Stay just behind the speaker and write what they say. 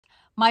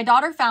My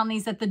daughter found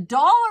these at the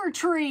Dollar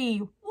Tree.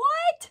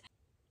 What?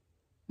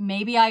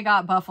 Maybe I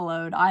got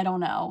buffaloed. I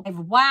don't know.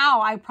 Wow,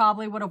 I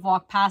probably would have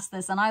walked past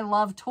this, and I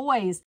love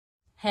toys.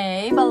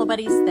 Hey, Bolo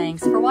Buddies,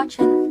 thanks for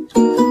watching.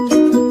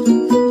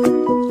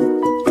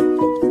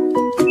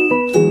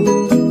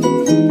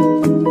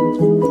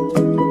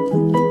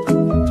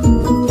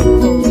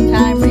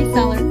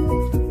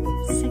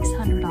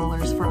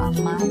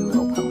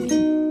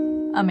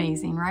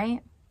 Amazing, right?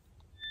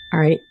 All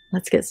right,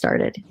 let's get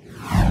started.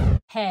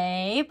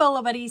 Hey,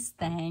 Bolo Buddies,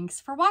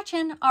 thanks for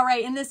watching. All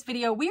right, in this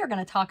video, we are going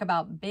to talk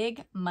about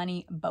big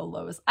money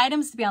bolos,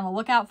 items to be on the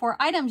lookout for,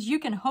 items you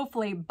can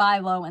hopefully buy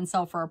low and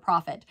sell for a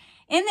profit.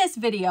 In this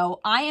video,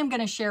 I am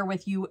going to share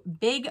with you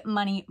big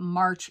money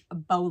March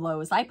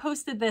bolos. I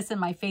posted this in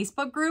my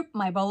Facebook group,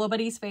 my Bolo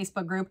Buddies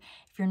Facebook group.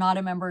 If you're not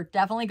a member,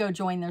 definitely go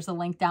join. There's a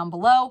link down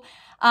below.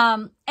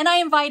 And I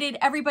invited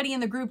everybody in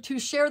the group to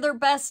share their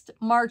best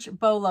March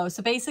bolo.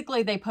 So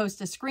basically they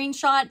post a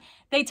screenshot.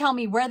 They tell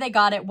me where they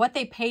got it, what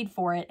they paid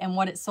for it, and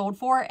what it sold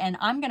for. And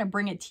I'm going to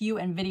bring it to you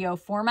in video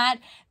format.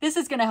 This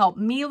is going to help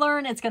me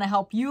learn. It's going to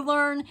help you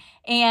learn.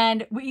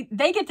 And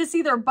they get to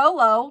see their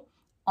bolo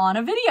on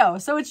a video.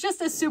 So it's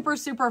just a super,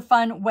 super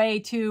fun way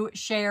to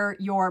share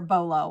your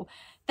bolo.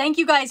 Thank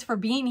you guys for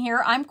being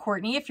here. I'm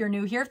Courtney. If you're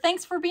new here,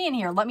 thanks for being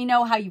here. Let me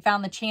know how you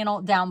found the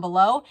channel down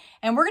below.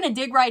 And we're going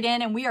to dig right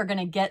in and we are going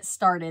to get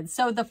started.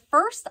 So the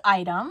first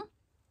item,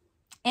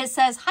 it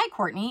says, "Hi,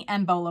 Courtney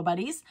and Bolo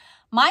Buddies.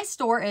 My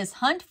store is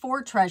Hunt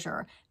for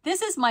Treasure.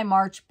 This is my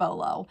March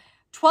bolo.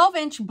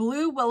 12-inch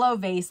blue willow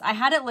vase. I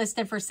had it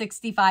listed for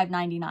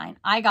 $65.99.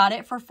 I got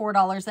it for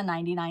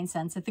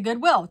 $4.99 at the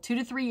Goodwill 2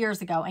 to 3 years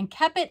ago and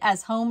kept it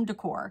as home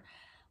decor.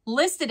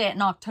 Listed it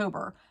in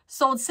October.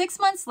 Sold 6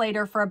 months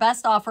later for a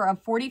best offer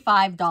of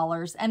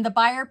 $45 and the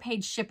buyer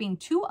paid shipping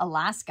to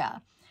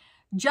Alaska.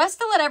 Just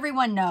to let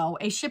everyone know,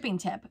 a shipping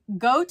tip,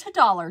 go to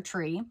Dollar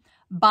Tree,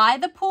 buy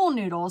the pool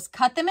noodles,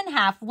 cut them in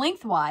half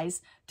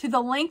lengthwise to the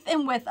length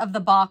and width of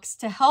the box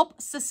to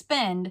help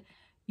suspend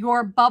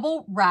your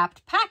bubble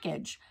wrapped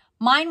package.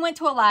 Mine went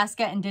to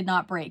Alaska and did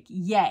not break.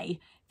 Yay.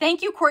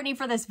 Thank you, Courtney,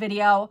 for this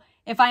video.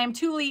 If I am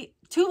too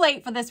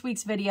late for this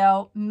week's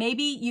video,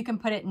 maybe you can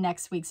put it in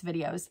next week's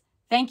videos.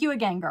 Thank you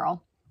again,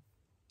 girl."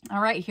 All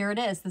right, here it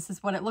is. This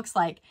is what it looks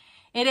like.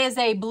 It is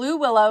a blue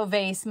willow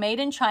vase made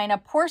in China,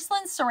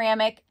 porcelain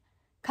ceramic,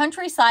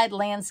 countryside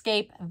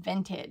landscape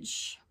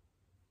vintage.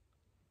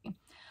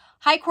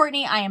 "Hi,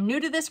 Courtney. I am new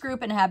to this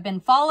group and have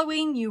been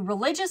following you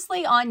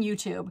religiously on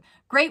YouTube.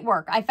 Great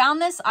work. I found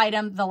this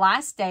item the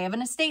last day of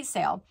an estate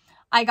sale.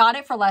 I got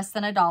it for less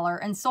than $1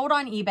 and sold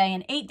on eBay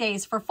in 8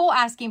 days for full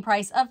asking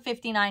price of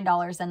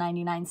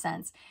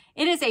 $59.99.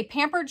 It is a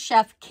Pampered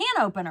Chef can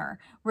opener,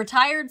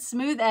 retired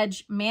smooth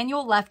edge,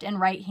 manual left and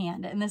right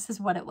hand. And this is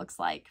what it looks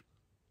like.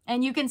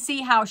 And you can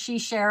see how she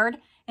shared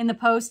in the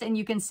post and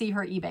you can see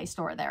her eBay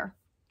store there.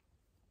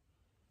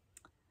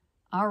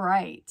 All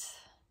right.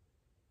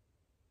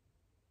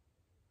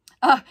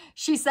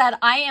 She said,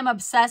 "I am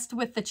obsessed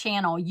with the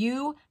channel.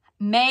 You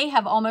may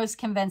have almost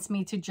convinced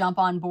me to jump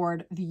on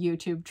board the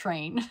YouTube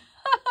train."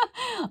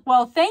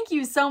 Well, thank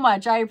you so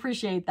much. I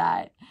appreciate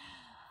that.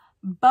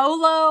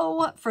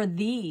 Bolo for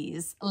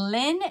these.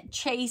 Lynn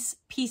Chase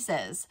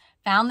Pieces.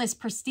 Found this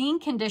pristine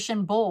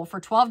condition bowl for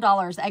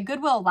 $12 at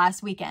Goodwill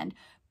last weekend.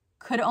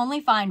 Could only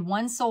find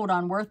one sold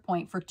on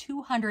WorthPoint for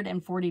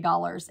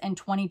 $240 in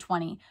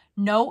 2020.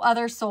 No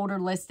other sold or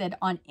listed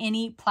on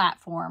any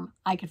platform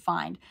I could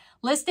find.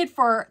 Listed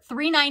for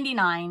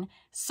 $399,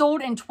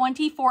 sold in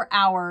 24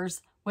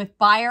 hours with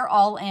buyer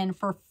all in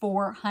for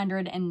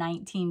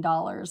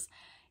 $419.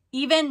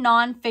 Even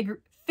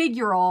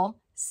non-figural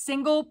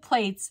single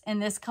plates in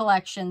this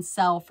collection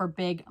sell for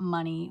big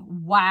money.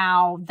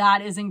 Wow,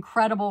 that is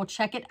incredible.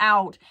 Check it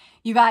out.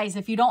 You guys,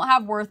 if you don't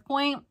have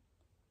WorthPoint,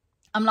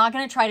 I'm not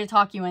going to try to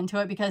talk you into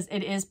it because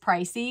it is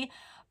pricey,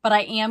 but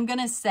I am going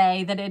to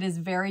say that it is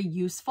very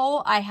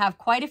useful. I have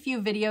quite a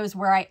few videos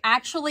where I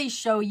actually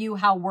show you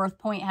how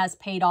WorthPoint has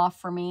paid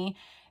off for me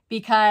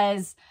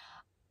because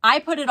I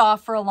put it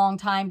off for a long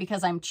time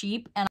because I'm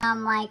cheap. And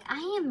I'm like,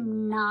 I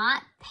am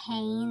not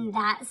paying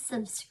that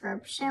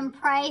subscription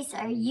price.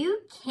 Are you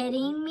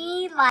kidding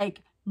me?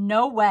 Like,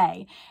 no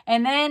way.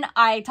 And then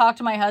I talked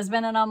to my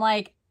husband and I'm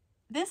like,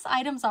 this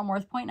item's on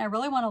WorthPoint and I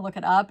really want to look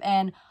it up.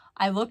 And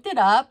I looked it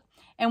up.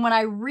 And when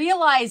I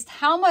realized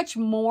how much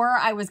more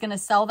I was going to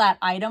sell that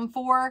item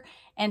for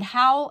and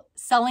how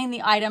selling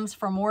the items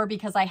for more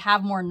because I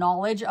have more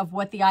knowledge of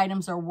what the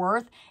items are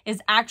worth is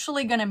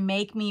actually going to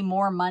make me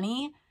more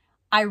money,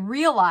 I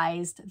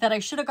realized that I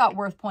should have got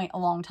WorthPoint a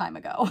long time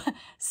ago.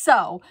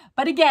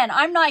 But again,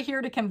 I'm not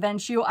here to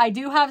convince you. I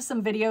do have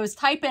some videos.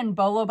 Type in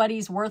Bolo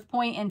Buddies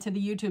WorthPoint into the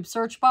YouTube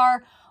search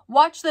bar.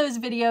 Watch those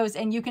videos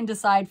and you can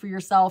decide for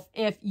yourself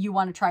if you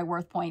want to try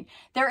WorthPoint.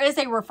 There is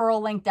a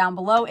referral link down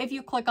below. If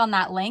you click on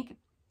that link,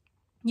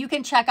 you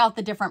can check out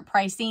the different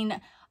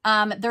pricing.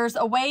 There's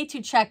a way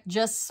to check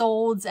just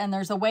solds and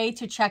there's a way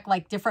to check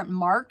like different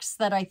marks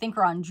that I think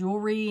are on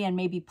jewelry and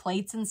maybe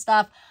plates and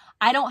stuff.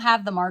 I don't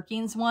have the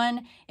markings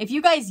one. If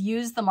you guys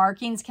use the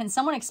markings, can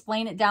someone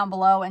explain it down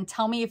below and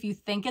tell me if you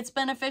think it's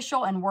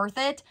beneficial and worth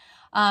it?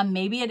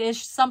 Maybe it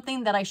is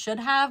something that I should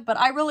have, but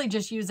I really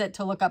just use it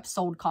to look up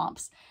sold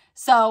comps.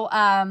 So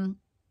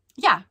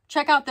yeah,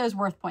 check out those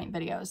WorthPoint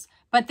videos.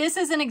 But this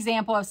is an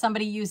example of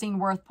somebody using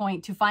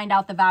WorthPoint to find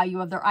out the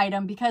value of their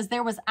item because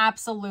there was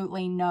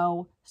absolutely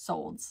no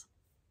solds.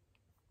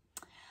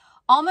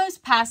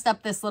 Almost passed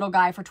up this little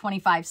guy for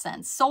 25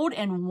 cents. Sold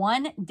in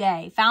one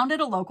day. Found at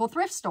a local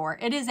thrift store.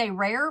 It is a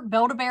rare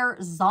Build-A-Bear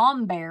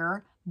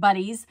Zombear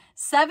Buddies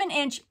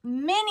 7-inch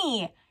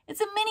mini. It's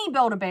a mini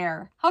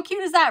Build-A-Bear. How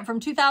cute is that? From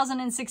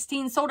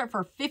 2016. Sold it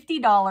for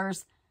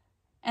 $50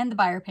 and the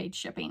buyer paid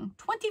shipping.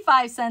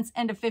 25 cents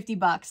into 50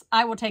 bucks.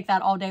 I will take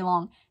that all day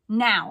long.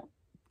 Now,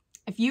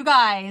 if you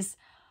guys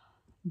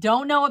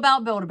don't know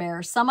about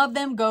Build-A-Bear, some of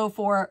them go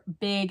for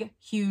big,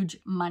 huge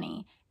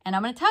money. And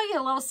I'm going to tell you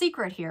a little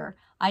secret here.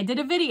 I did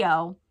a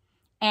video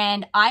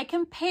and I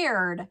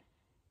compared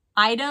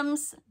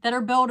items that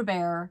are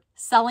Build-A-Bear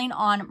selling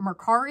on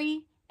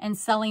Mercari and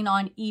selling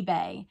on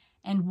eBay.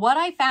 And what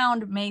I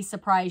found may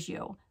surprise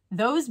you.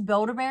 Those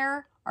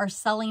Build-A-Bear are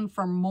selling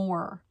for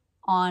more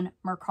on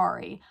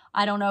Mercari.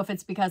 I don't know if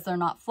it's because they're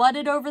not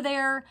flooded over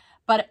there,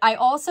 but I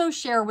also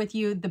share with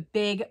you the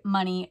big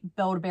money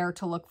Build-A-Bear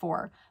to look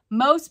for.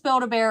 Most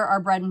Build-A-Bear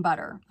are bread and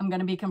butter. I'm going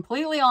to be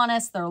completely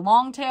honest. They're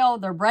long tail,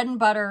 they're bread and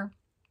butter,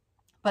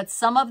 but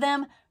some of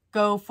them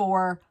go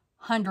for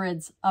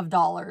hundreds of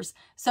dollars.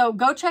 So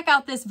go check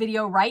out this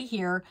video right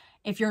here.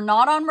 If you're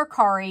not on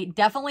Mercari,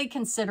 definitely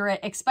consider it,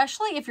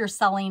 especially if you're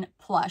selling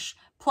plush.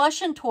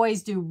 Plush and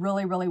toys do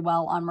really, really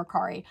well on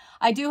Mercari.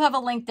 I do have a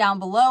link down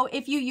below.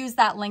 If you use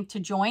that link to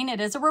join, it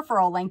is a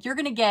referral link. You're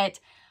going to get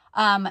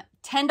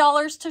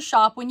 $10 to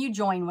shop when you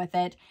join with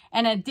it,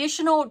 an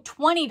additional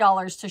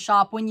 $20 to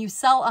shop when you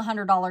sell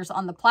 $100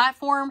 on the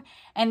platform.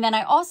 And then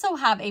I also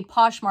have a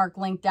Poshmark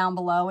link down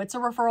below. It's a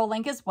referral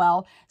link as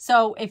well.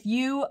 So if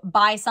you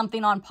buy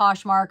something on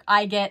Poshmark,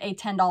 I get a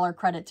 $10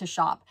 credit to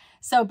shop.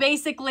 So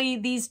basically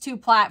these two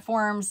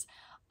platforms,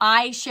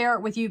 I share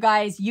it with you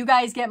guys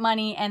get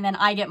money, and then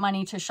I get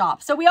money to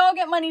shop. So we all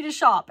get money to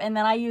shop, and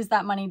then I use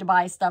that money to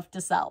buy stuff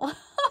to sell.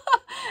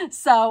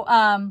 So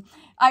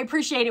I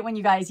appreciate it when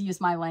you guys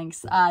use my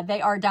links. They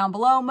are down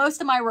below.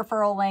 Most of my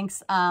referral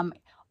links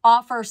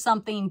offer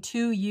something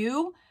to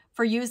you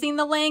for using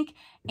the link.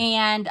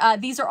 And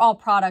these are all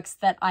products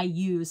that I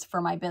use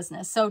for my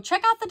business. So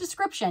check out the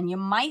description. You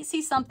might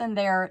see something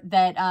there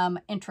that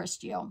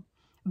interests you.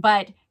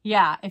 But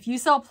yeah, if you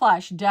sell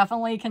plush,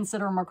 definitely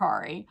consider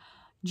Mercari.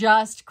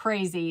 Just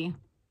crazy.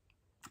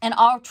 And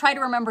I'll try to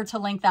remember to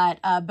link that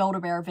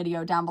Build-A-Bear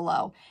video down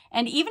below.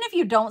 And even if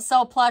you don't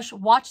sell plush,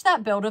 watch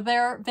that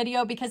Build-A-Bear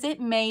video because it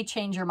may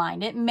change your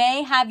mind. It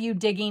may have you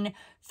digging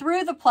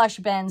through the plush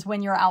bins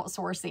when you're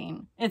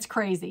outsourcing. It's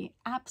crazy.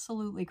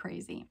 Absolutely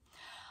crazy.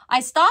 I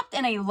stopped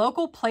in a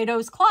local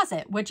Plato's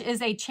Closet, which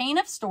is a chain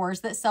of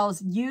stores that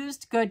sells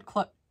used good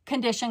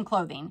condition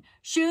clothing,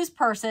 shoes,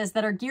 purses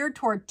that are geared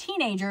toward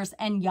teenagers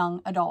and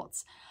young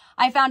adults.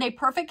 I found a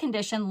perfect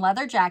condition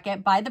leather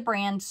jacket by the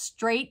brand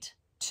Straight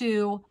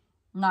to,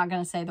 I'm not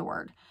going to say the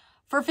word,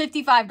 for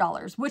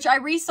 $55, which I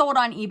resold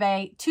on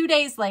eBay 2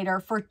 days later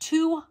for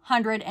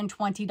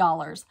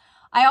 $220.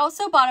 I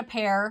also bought a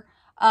pair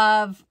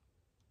of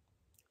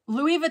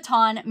Louis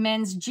Vuitton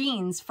men's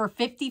jeans for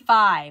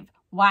 $55.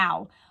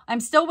 Wow.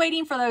 I'm still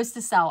waiting for those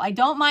to sell. I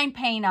don't mind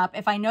paying up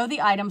if I know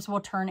the items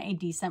will turn a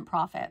decent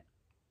profit.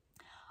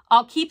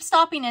 I'll keep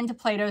stopping into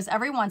Plato's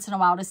every once in a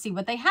while to see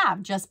what they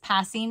have, just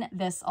passing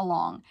this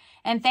along.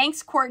 And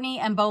thanks, Courtney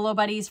and Bolo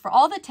Buddies, for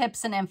all the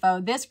tips and info.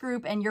 This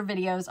group and your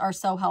videos are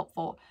so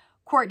helpful.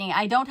 Courtney,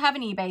 I don't have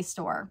an eBay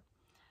store.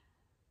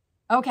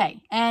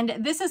 Okay, and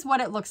this is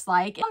what it looks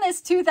like. On this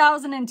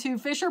 2002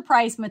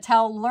 Fisher-Price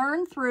Mattel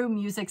Learn Through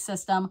music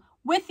system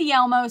with the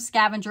Elmo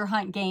scavenger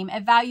hunt game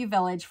at Value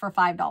Village for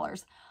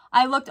 $5.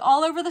 I looked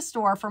all over the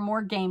store for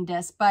more game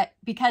discs, but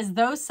because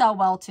those sell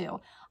well too.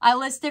 I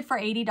listed for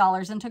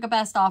 $80 and took a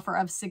best offer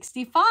of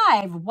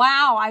 $65.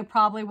 Wow, I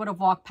probably would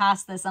have walked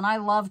past this, and I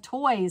love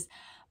toys,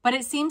 but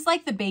it seems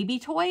like the baby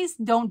toys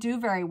don't do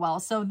very well.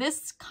 So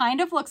this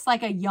kind of looks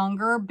like a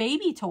younger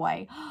baby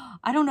toy.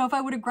 I don't know if I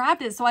would have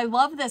grabbed it, so I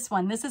love this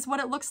one. This is what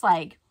it looks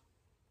like.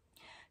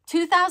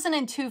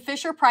 2002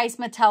 Fisher-Price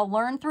Mattel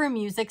Learn Through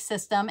Music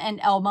System and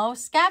Elmo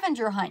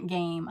Scavenger Hunt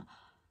Game.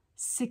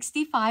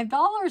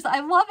 $65. I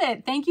love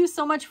it. Thank you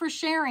so much for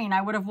sharing.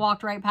 I would have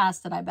walked right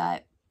past it, I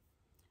bet.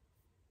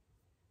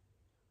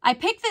 I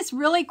picked this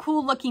really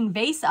cool looking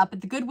vase up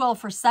at the Goodwill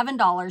for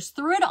 $7,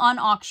 threw it on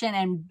auction,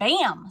 and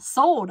bam,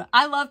 sold.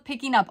 I love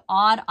picking up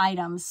odd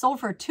items.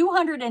 Sold for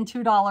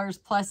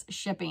 $202 plus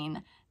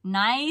shipping.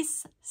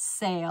 Nice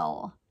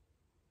sale.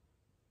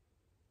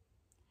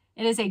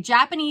 It is a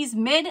Japanese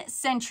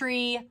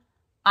mid-century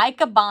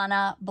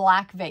Ikebana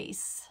black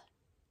vase.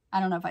 I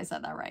don't know if I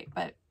said that right,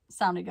 but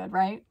sounded good,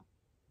 right?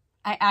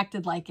 I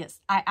acted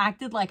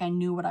like I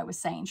knew what I was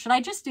saying. Should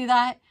I just do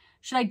that?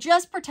 Should I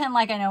just pretend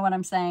like I know what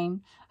I'm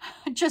saying?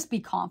 Just be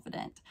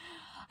confident.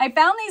 I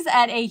found these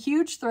at a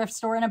huge thrift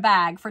store in a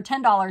bag for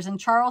 $10 in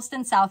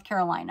Charleston, South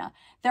Carolina.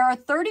 There are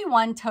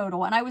 31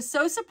 total, and I was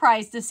so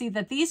surprised to see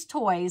that these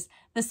toys,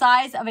 the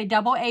size of a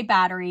AA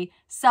battery,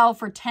 sell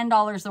for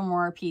 $10 or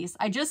more a piece.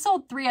 I just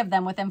sold 3 of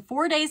them within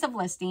 4 days of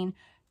listing,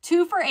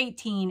 2 for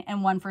 $18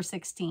 and 1 for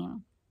 $16.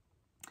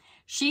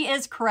 She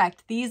is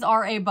correct. These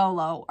are a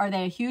bolo. Are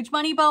they a huge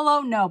money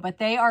bolo? No, but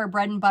they are a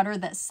bread and butter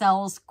that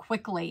sells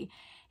quickly.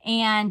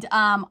 And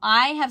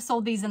I have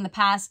sold these in the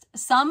past.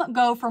 Some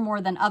go for more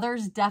than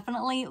others.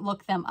 Definitely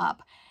look them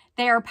up.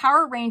 They are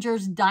Power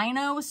Rangers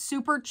Dino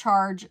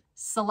Supercharge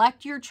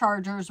Select Your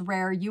Chargers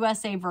Rare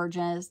USA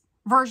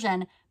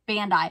version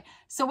Bandai.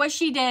 So what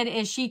she did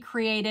is she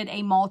created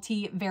a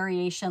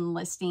multi-variation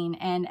listing,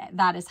 and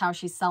that is how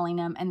she's selling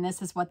them. And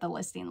this is what the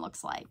listing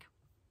looks like.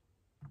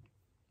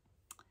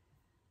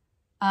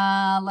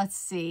 Let's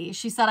see.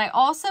 She said, I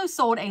also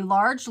sold a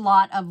large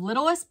lot of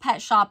Littlest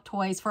Pet Shop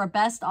toys for a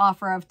best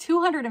offer of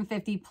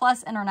 $250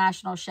 plus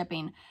international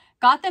shipping.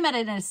 Got them at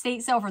an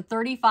estate sale for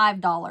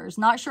 $35.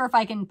 Not sure if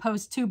I can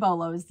post 2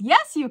 bolos.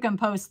 Yes, you can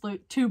post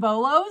 2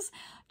 bolos.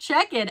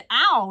 Check it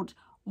out.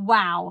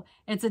 Wow.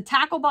 It's a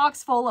tackle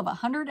box full of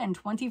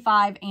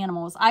 125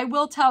 animals. I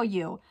will tell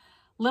you,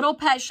 Little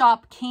Pet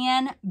Shop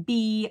can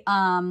be,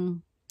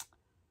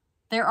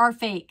 there are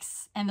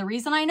fakes. And the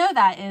reason I know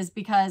that is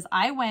because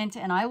I went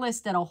and I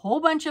listed a whole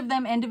bunch of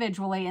them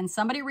individually, and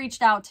somebody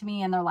reached out to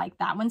me and they're like,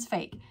 that one's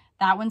fake.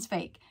 That one's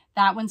fake.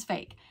 That one's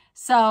fake.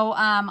 So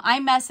I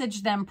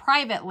messaged them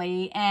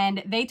privately,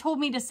 and they told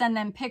me to send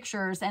them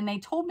pictures, and they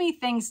told me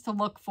things to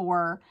look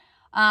for,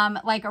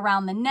 like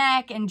around the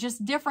neck and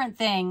just different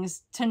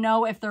things to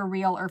know if they're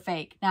real or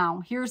fake.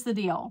 Now, here's the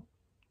deal.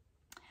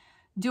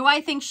 Do I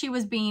think she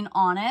was being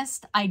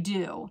honest? I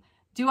do.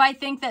 Do I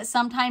think that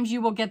sometimes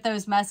you will get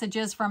those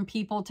messages from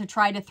people to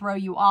try to throw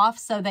you off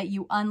so that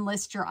you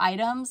unlist your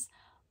items?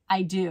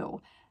 I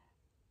do.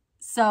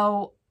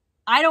 So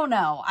I don't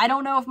know. I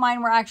don't know if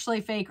mine were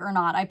actually fake or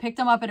not. I picked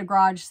them up at a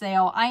garage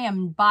sale. I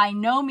am by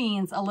no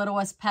means a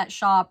Littlest Pet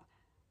Shop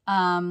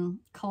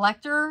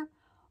collector,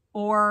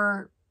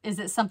 or is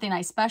it something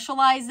I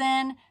specialize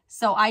in?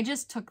 So I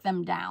just took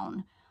them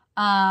down.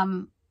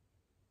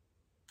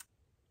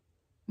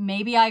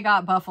 Maybe I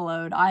got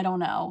buffaloed. I don't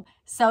know.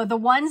 So the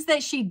ones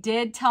that she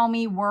did tell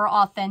me were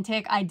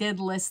authentic, I did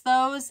list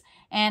those,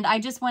 and I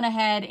just went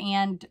ahead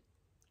and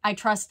I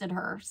trusted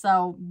her.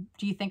 So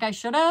do you think I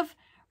should have?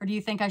 Or do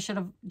you think I should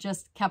have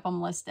just kept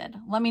them listed?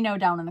 Let me know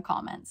down in the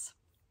comments.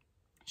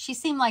 She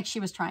seemed like she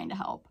was trying to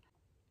help.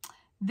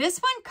 This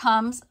one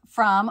comes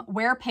from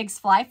Where Pigs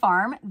Fly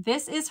Farm.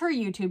 This is her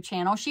YouTube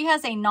channel. She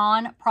has a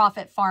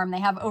non-profit farm. They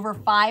have over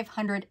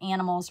 500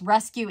 animals,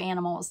 rescue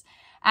animals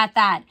at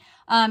that.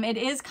 It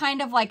is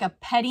kind of like a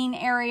petting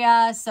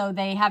area. So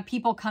they have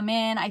people come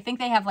in. I think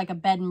they have like a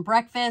bed and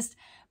breakfast,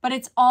 but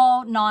it's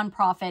all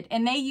non-profit.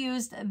 And they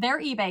used their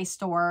eBay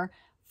store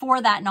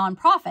for that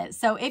nonprofit.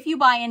 So if you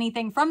buy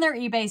anything from their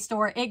eBay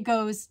store, it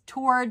goes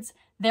towards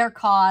their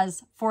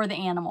cause for the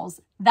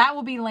animals. That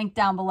will be linked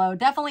down below.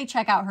 Definitely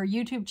check out her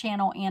YouTube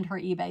channel and her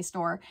eBay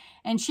store.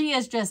 And she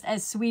is just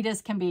as sweet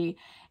as can be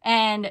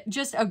and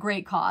just a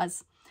great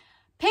cause.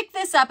 Pick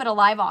this up at a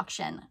live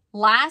auction.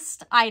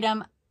 Last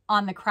item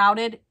on the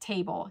crowded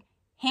table.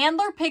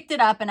 Handler picked it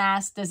up and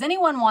asked, does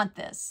anyone want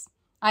this?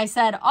 I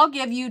said, I'll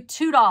give you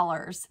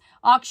 $2.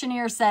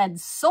 Auctioneer said,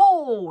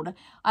 sold.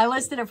 I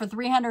listed it for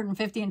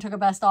 $350 and took a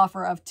best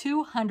offer of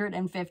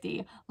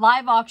 $250.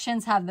 Live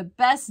auctions have the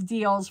best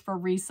deals for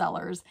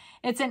resellers.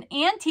 It's an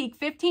antique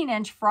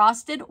 15-inch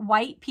frosted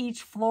white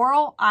peach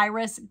floral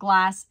iris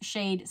glass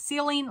shade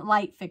ceiling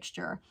light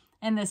fixture.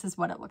 And this is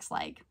what it looks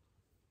like.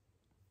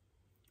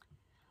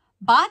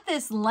 Bought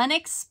this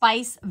Lenox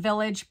Spice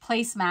Village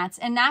placemats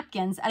and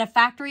napkins at a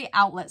factory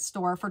outlet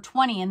store for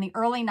 $20 in the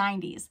early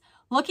 90s.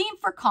 Looking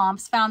for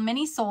comps, found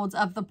many solds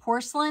of the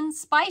porcelain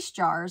spice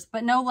jars,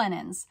 but no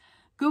linens.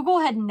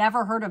 Google had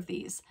never heard of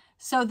these.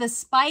 So the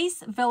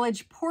Spice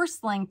Village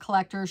porcelain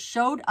collectors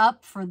showed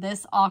up for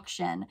this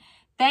auction.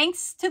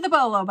 Thanks to the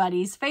Bolo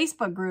Buddies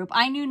Facebook group,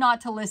 I knew not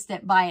to list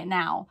it, buy it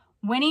now.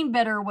 Winning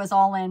bidder was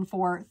all in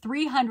for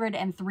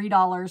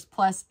 $303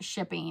 plus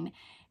shipping.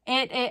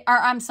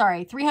 I'm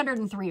sorry,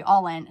 $303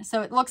 all in.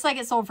 So it looks like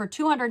it sold for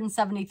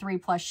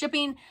 $273 plus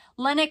shipping.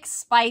 Lenox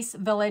Spice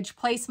Village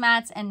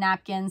placemats and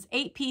napkins,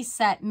 8-piece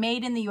set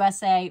made in the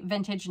USA,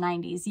 vintage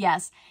 90s.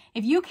 Yes,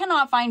 if you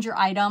cannot find your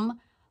item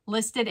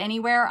listed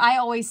anywhere, I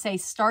always say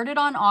start it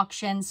on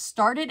auction,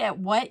 start it at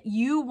what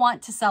you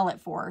want to sell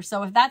it for.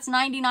 So if that's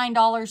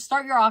 $99,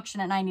 start your auction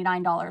at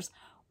 $99.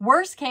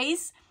 Worst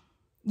case,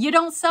 you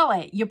don't sell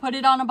it. You put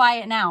it on a buy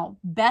it now.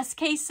 Best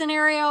case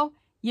scenario,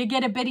 you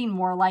get a bidding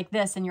war like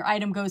this and your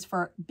item goes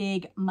for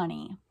big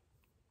money.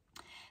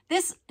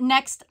 This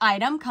next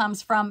item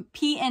comes from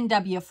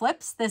PNW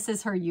Flips. This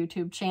is her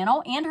YouTube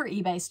channel and her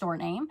eBay store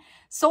name.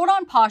 Sold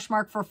on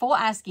Poshmark for full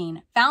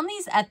asking. Found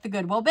these at the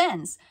Goodwill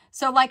bins.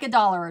 So like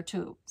 $1 or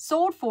 $2.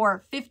 Sold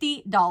for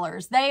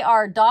 $50. They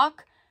are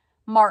Doc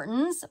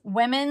Martens,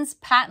 women's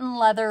patent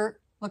leather,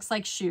 looks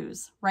like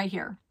shoes right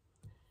here.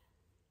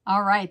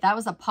 All right, that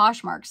was a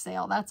Poshmark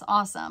sale. That's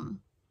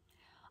awesome.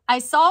 I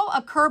saw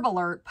a curb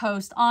alert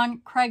post on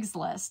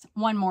Craigslist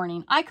one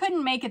morning. I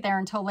couldn't make it there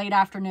until late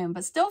afternoon,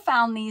 but still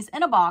found these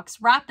in a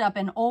box wrapped up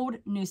in old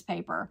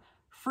newspaper.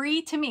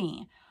 Free to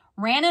me.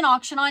 Ran an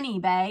auction on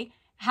eBay,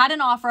 had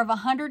an offer of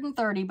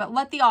 $130, but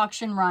let the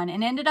auction run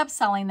and ended up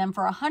selling them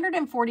for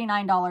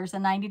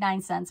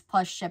 $149.99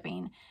 plus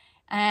shipping.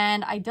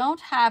 And I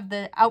don't have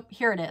the, oh,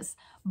 here it is.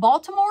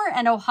 Baltimore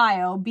and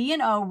Ohio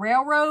B&O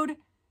Railroad,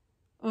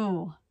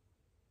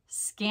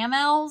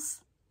 Scamels,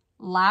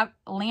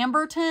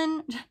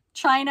 Lamberton,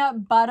 China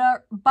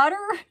butter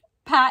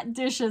pat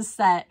dishes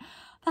set.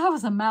 That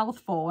was a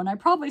mouthful, and I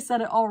probably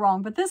said it all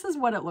wrong, but this is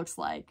what it looks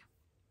like.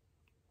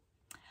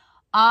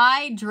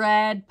 I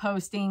dread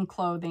posting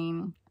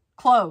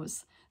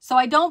clothes, so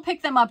I don't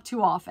pick them up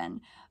too often.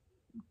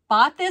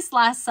 Bought this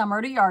last summer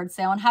at a yard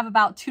sale and have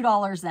about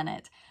 $2 in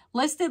it.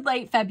 Listed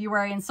late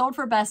February and sold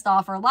for best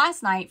offer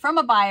last night from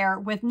a buyer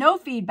with no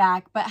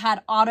feedback, but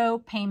had auto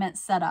payment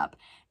set up.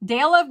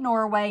 Dale of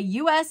Norway,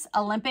 U.S.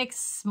 Olympics,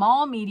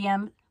 small,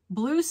 medium,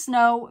 blue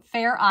snow,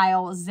 Fair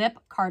Isle, zip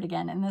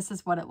cardigan. And this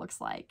is what it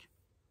looks like.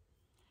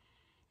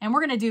 And we're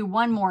going to do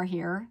one more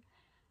here.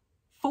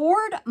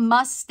 Ford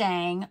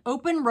Mustang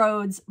Open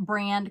Roads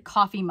brand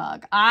coffee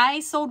mug. I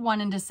sold one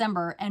in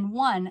December and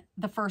one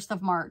the 1st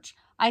of March.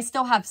 I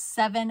still have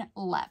 7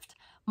 left.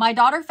 My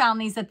daughter found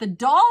these at the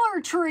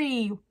Dollar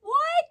Tree.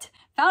 What?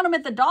 Found them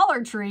at the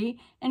Dollar Tree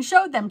and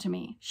showed them to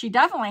me. She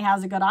definitely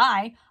has a good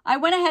eye. I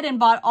went ahead and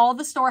bought all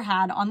the store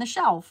had on the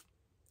shelf.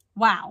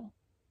 Wow.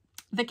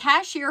 The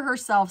cashier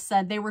herself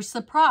said they were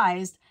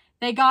surprised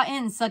they got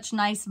in such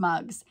nice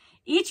mugs.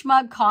 Each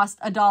mug cost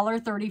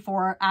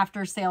 $1.34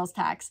 after sales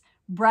tax.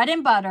 Bread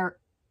and butter,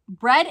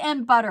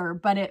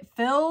 but it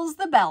fills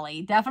the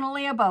belly.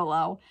 Definitely a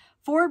Bolo.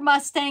 Ford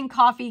Mustang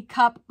coffee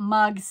cup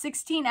mug,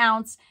 16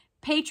 ounce,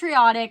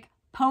 patriotic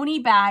pony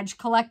badge,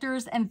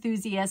 collector's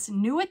enthusiast,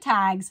 new at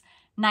tags,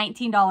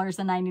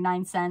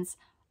 $19.99.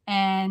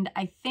 And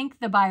I think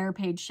the buyer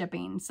paid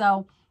shipping.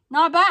 So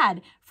not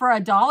bad for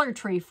a Dollar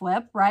Tree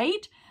flip,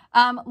 right?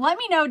 Let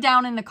me know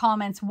down in the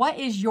comments, what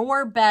is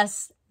your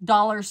best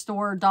dollar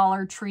store,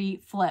 Dollar Tree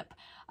flip?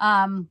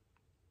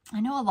 I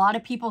know a lot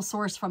of people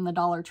source from the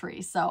Dollar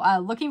Tree. So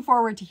looking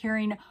forward to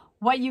hearing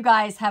what you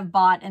guys have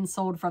bought and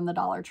sold from the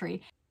Dollar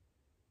Tree.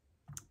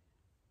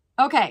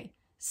 Okay.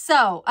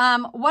 So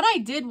what I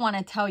did want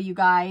to tell you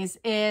guys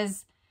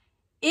is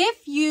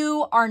if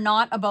you are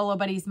not a Bolo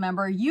Buddies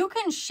member, you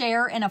can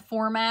share in a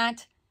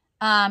format.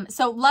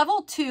 So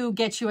level 2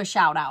 gets you a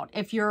shout out.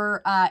 If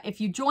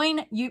you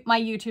join my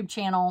YouTube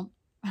channel,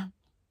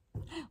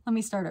 let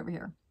me start over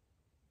here.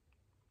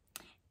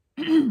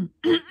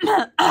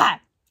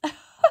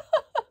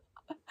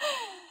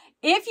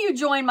 If you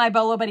join my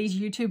Bolo Buddies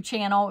YouTube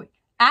channel,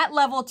 at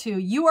level 2,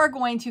 you are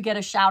going to get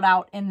a shout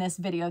out in this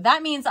video.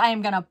 That means I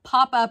am going to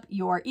pop up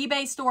your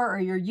eBay store or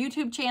your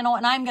YouTube channel,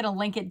 and I'm going to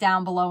link it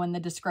down below in the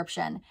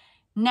description.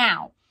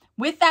 Now,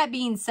 with that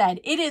being said,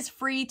 it is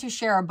free to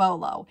share a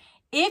Bolo.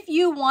 If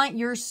you want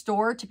your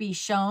store to be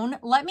shown,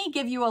 let me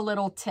give you a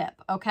little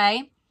tip,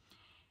 okay?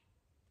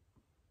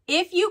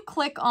 If you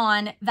click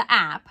on the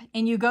app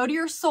and you go to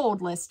your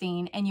sold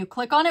listing and you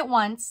click on it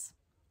once,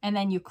 and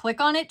then you click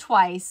on it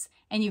twice,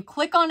 and you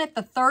click on it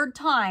the 3rd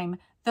time,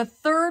 the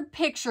 3rd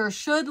picture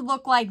should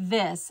look like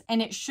this,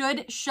 and it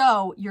should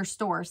show your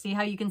store. See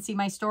how you can see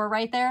my store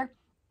right there?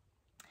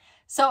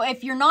 So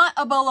if you're not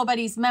a Bolo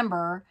Buddies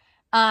member,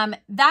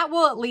 that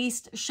will at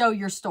least show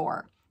your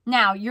store.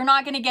 Now, you're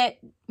not going to get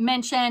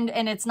mentioned,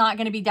 and it's not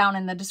going to be down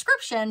in the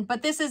description,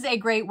 but this is a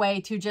great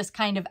way to just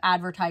kind of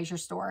advertise your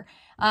store.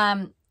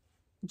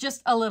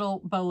 Just a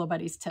little Bolo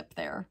Buddies tip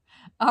there.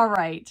 All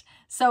right.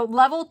 So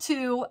level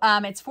 2,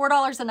 it's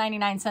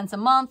 $4.99 a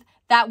month.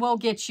 That will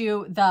get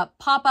you the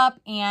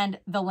pop-up and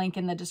the link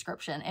in the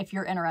description if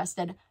you're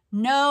interested.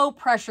 No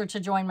pressure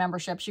to join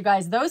memberships, you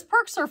guys. Those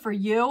perks are for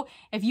you.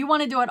 If you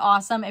want to do it,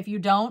 awesome. If you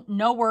don't,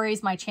 no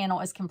worries. My channel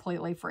is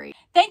completely free.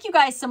 Thank you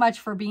guys so much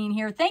for being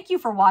here. Thank you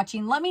for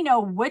watching. Let me know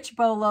which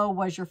Bolo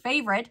was your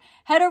favorite.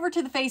 Head over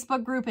to the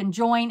Facebook group and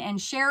join and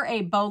share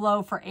a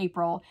Bolo for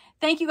April.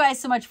 Thank you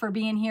guys so much for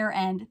being here,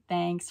 and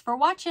thanks for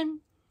watching.